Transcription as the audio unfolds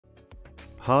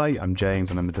Hi, I'm James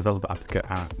and I'm a developer advocate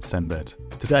at Sendbird.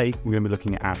 Today, we're going to be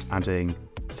looking at adding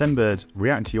Sendbird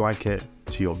React UIKit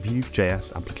to your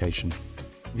Vue.js application.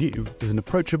 Vue is an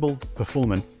approachable,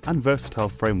 performant, and versatile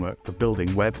framework for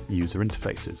building web user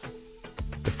interfaces.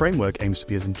 The framework aims to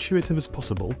be as intuitive as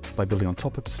possible by building on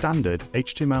top of standard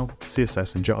HTML,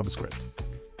 CSS, and JavaScript.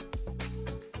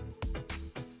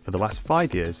 For the last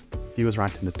 5 years, Vue has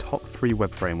ranked in the top 3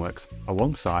 web frameworks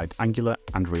alongside Angular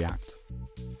and React.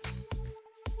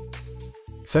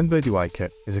 Sendbird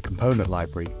UIKit is a component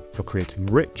library for creating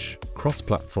rich,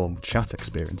 cross-platform chat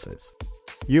experiences.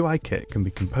 UIKit can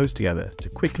be composed together to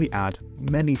quickly add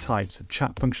many types of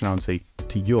chat functionality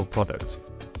to your product,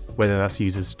 whether that's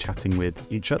users chatting with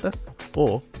each other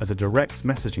or as a direct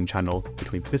messaging channel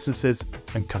between businesses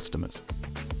and customers.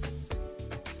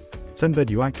 Sendbird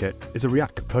UIKit is a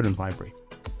React component library.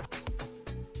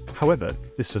 However,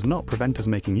 this does not prevent us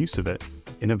making use of it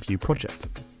in a Vue project.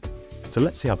 So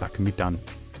let's see how that can be done.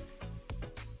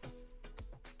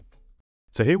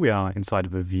 So here we are inside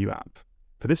of a Vue app.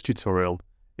 For this tutorial,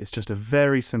 it's just a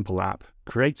very simple app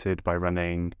created by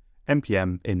running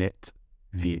npm init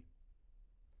Vue.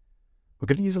 We're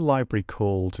going to use a library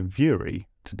called Vueary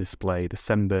to display the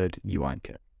Sendbird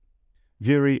UIKit.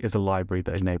 Vueary is a library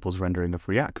that enables rendering of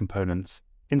React components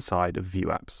inside of Vue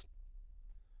apps.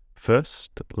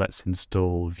 First, let's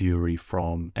install Vueary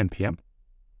from npm.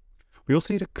 We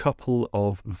also need a couple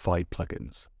of Vite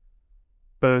plugins.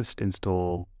 First,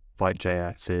 install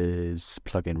Vue.js's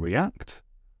plugin React,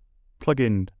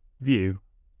 plugin Vue,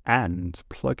 and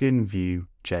plugin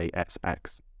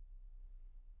Vue.js.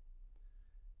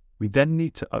 We then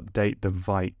need to update the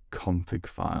Vite config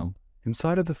file.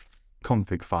 Inside of the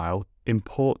config file,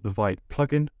 import the Vite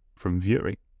plugin from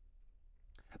Vueary.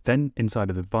 Then,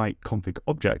 inside of the Vite config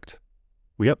object,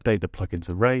 we update the plugins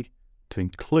array to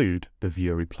include the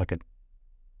Vueary plugin.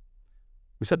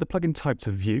 We set the plugin type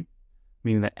to Vue,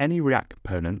 meaning that any React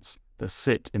components that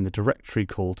sit in the directory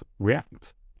called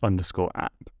React_app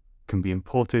can be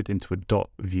imported into a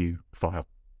 .vue file,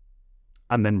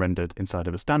 and then rendered inside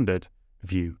of a standard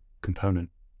Vue component.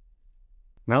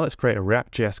 Now let's create a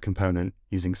React.js component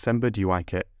using Sendbird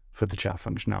UIKit for the chat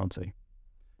functionality.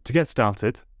 To get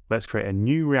started, let's create a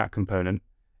new React component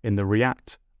in the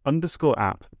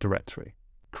React_app directory.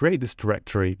 Create this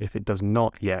directory if it does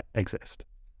not yet exist.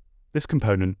 This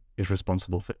component is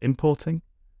responsible for importing,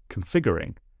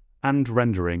 configuring, and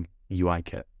rendering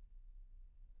UIKit.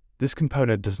 This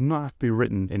component does not have to be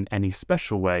written in any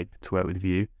special way to work with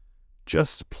Vue,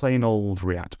 just plain old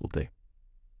React will do.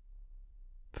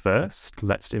 First,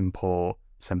 let's import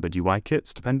Sendbird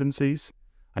UIKit's dependencies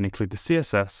and include the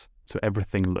CSS so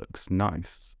everything looks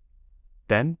nice.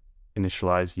 Then,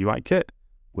 initialize UIKit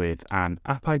with an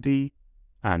app ID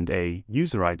and a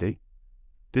user ID.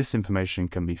 This information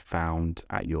can be found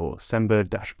at your Sendbird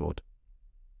dashboard.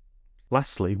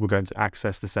 Lastly, we're going to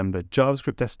access the Sendbird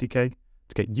JavaScript SDK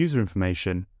to get user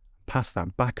information and pass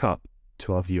that back up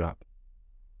to our Vue app.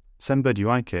 Sendbird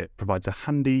UIKit provides a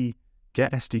handy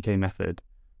getSDK method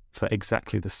for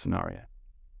exactly this scenario.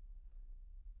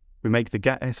 We make the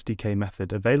getSDK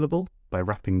method available by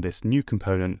wrapping this new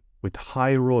component with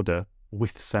higher order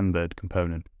with Sendbird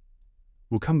component.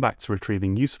 We'll come back to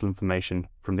retrieving useful information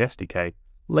from the SDK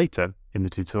later in the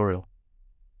tutorial.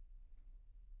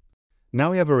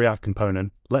 Now we have a React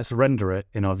component, let's render it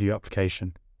in our Vue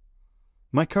application.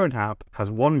 My current app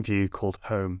has one view called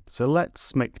Home, so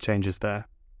let's make the changes there.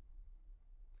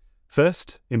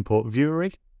 First, import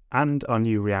Vueary and our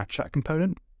new React chat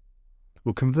component.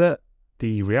 We'll convert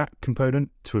the React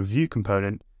component to a Vue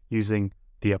component using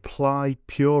the apply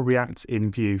pure React in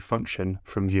Vue function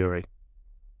from Vueary.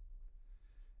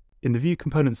 In the Vue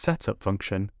component setup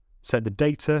function, set the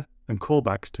data and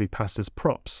callbacks to be passed as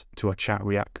props to our chat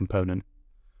React component.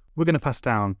 We're going to pass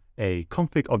down a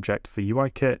config object for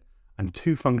UIKit and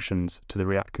 2 functions to the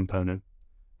React component.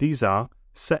 These are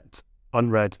set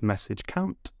unread message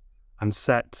count and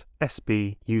set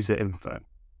sb user info.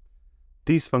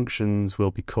 These functions will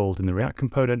be called in the React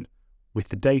component with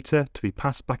the data to be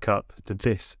passed back up to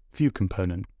this Vue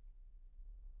component.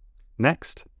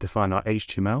 Next, define our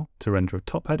HTML to render a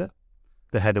top header.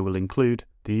 The header will include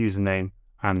the username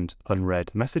and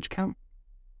unread message count,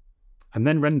 and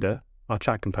then render our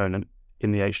chat component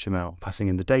in the HTML, passing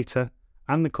in the data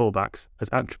and the callbacks as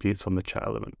attributes on the chat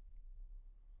element.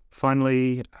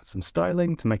 Finally, add some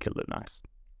styling to make it look nice.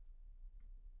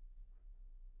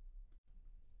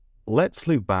 Let's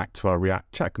loop back to our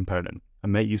React chat component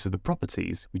and make use of the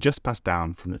properties we just passed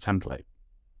down from the template.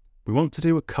 We want to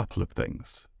do a couple of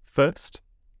things. First,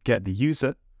 get the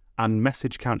user and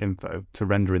message count info to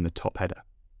render in the top header.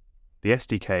 The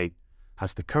SDK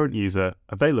has the current user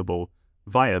available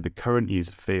via the current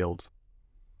user field.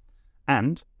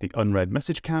 And the unread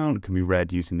message count can be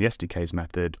read using the SDK's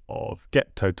method of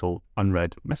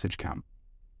getTotalUnread message count.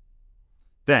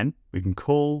 Then we can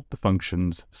call the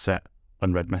functions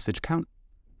setUnreadMessageCount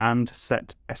and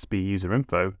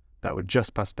setSBUserInfo that would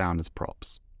just pass down as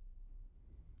props.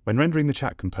 When rendering the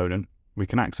chat component, we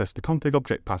can access the config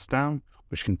object passed down,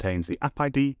 which contains the app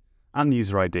ID and the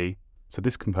user ID, so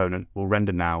this component will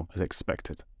render now as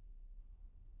expected.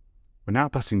 We're now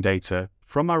passing data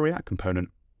from our React component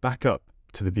back up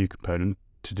to the Vue component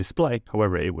to display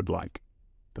however it would like.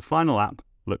 The final app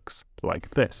looks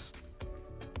like this.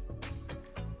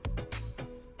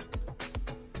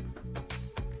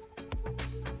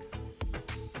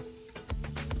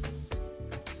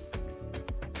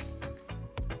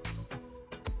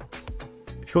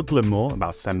 If you want to learn more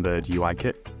about Sendbird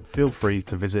UIKit, feel free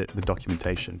to visit the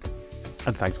documentation.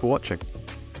 And thanks for watching.